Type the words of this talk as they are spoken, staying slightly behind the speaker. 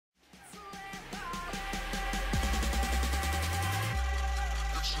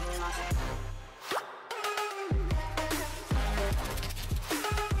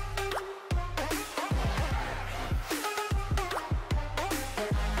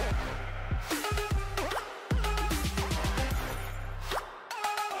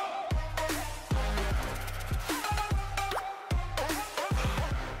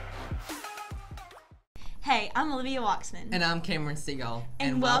Hey, I'm Olivia Waxman. And I'm Cameron Seagull.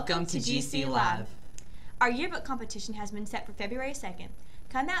 And welcome to GCLive. Our yearbook competition has been set for February 2nd.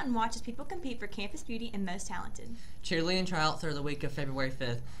 Come out and watch as people compete for Campus Beauty and Most Talented. Cheerleading tryouts are the week of February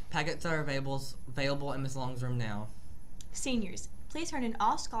 5th. Packets are available in Ms. Long's room now. Seniors, please turn in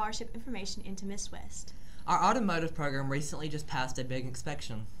all scholarship information into Miss West. Our automotive program recently just passed a big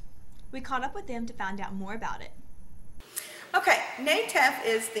inspection. We caught up with them to find out more about it. Okay, NATEF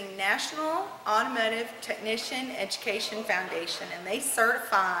is the National Automotive Technician Education Foundation, and they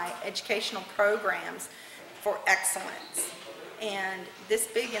certify educational programs for excellence. And this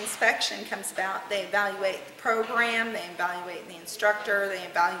big inspection comes about, they evaluate the program, they evaluate the instructor, they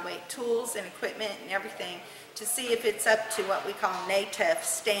evaluate tools and equipment and everything to see if it's up to what we call NATEF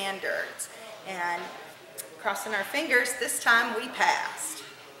standards. And crossing our fingers, this time we passed.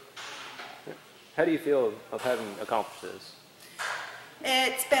 How do you feel of having accomplished this?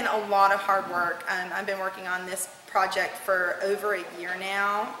 It's been a lot of hard work. I've been working on this project for over a year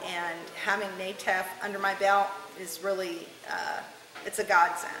now, and having NATEF under my belt is really, it's a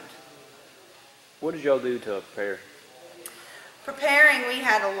godsend. What did y'all do to prepare? Preparing, we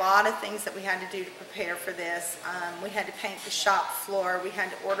had a lot of things that we had to do to prepare for this. We had to paint the shop floor, we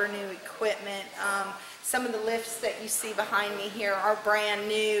had to order new equipment. Some of the lifts that you see behind me here are brand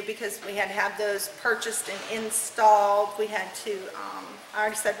new because we had to have those purchased and installed. We had to, I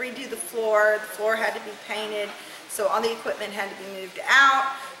already said, redo the floor had to be painted, so all the equipment had to be moved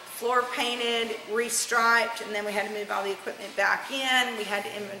out. Floor painted, restriped, and then we had to move all the equipment back in. We had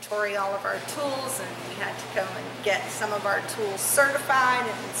to inventory all of our tools, and we had to go and get some of our tools certified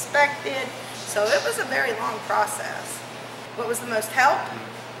and inspected. So it was a very long process. What was the most help?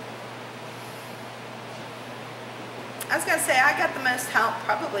 I was going to say I got the most help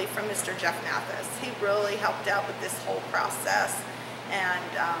probably from Mr. Jeff Mathis. He really helped out with this whole process. And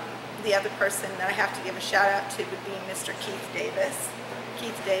the other person that I have to give a shout out to would be Mr. Keith Davis.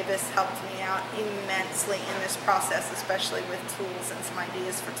 Keith Davis helped me out immensely in this process, especially with tools and some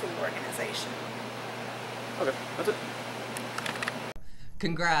ideas for tool organization. Okay, that's it.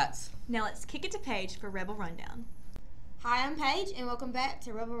 Congrats. Now let's kick it to Paige for Rebel Rundown. Hi, I'm Paige, and welcome back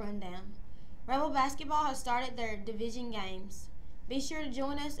to Rebel Rundown. Rebel Basketball has started their division games. Be sure to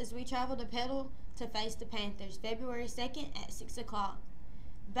join us as we travel to Petal to face the Panthers February 2nd at 6 o'clock.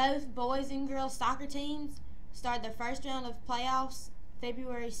 Both boys and girls soccer teams start their first round of playoffs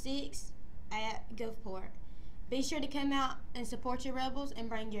February 6th at Gulfport. Be sure to come out and support your Rebels and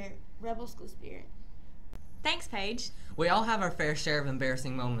bring your Rebel school spirit. Thanks, Paige. We all have our fair share of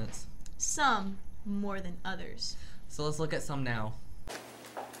embarrassing moments. Some more than others. So let's look at some now.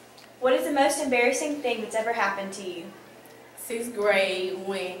 What is the most embarrassing thing that's ever happened to you? 6th grade,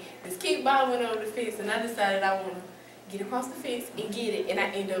 when this kickball went over the fence and I decided I want to get across the fence and get it, and I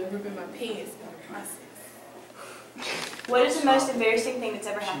ended up ripping my pants in the process. What is the most embarrassing thing that's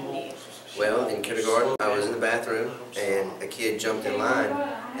ever happened to you? Well, in kindergarten, I was in the bathroom and a kid jumped in line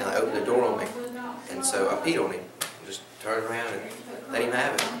and I opened the door on me. And so I peed on him. Just turned around and let him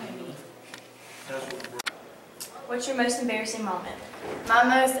have it. What's your most embarrassing moment? My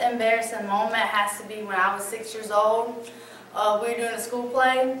most embarrassing moment has to be when I was 6 years old. We were doing a school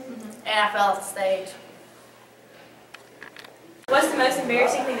play and I fell off the stage. What's the most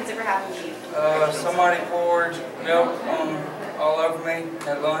embarrassing thing that's ever happened to you? Somebody poured milk all over me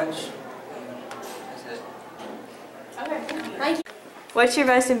at lunch. That's it. Okay, thank you. What's your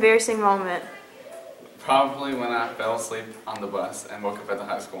most embarrassing moment? Probably when I fell asleep on the bus and woke up at the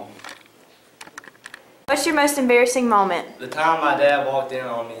high school. What's your most embarrassing moment? The time my dad walked in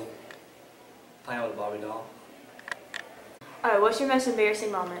on me playing with a Barbie doll. Oh, what's your most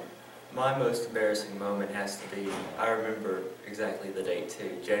embarrassing moment? My most embarrassing moment has to be, I remember exactly the date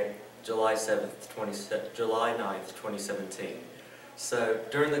too, July 9th, 2017. So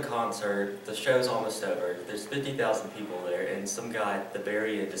during the concert, the show's almost over, there's 50,000 people there, and some guy at the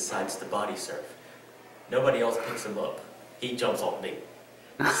very end decides to body surf. Nobody else picks him up. He jumps on me.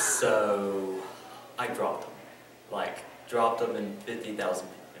 So I dropped him. Dropped him in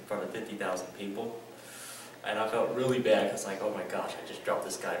front of 50,000 people. And I felt really bad. I was like, oh my gosh, I just dropped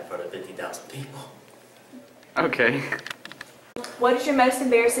this guy in front of 50,000 people. Okay. What is your most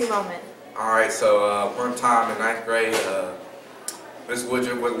embarrassing moment? Alright, so one time in 9th grade, Miss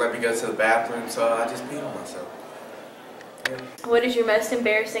Woodruff wouldn't let me go to the bathroom, so I just peed on myself. Yeah. What is your most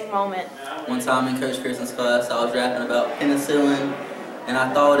embarrassing moment? One time in Coach Pearson's class, I was rapping about penicillin, and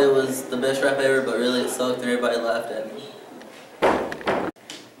I thought it was the best rap ever, but really it sucked and everybody laughed at me.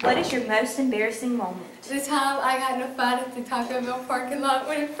 What is your most embarrassing moment? The time I got in a fight at the Taco Bell parking lot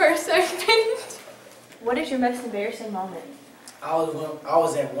when it first opened. What is your most embarrassing moment? I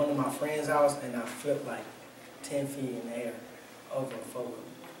was at one of my friends' house and I flipped like 10 feet in the air over a photo.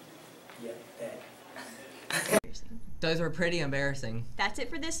 Yeah, that. Those were pretty embarrassing. That's it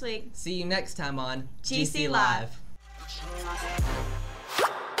for this week. See you next time on GC GC Live. Live.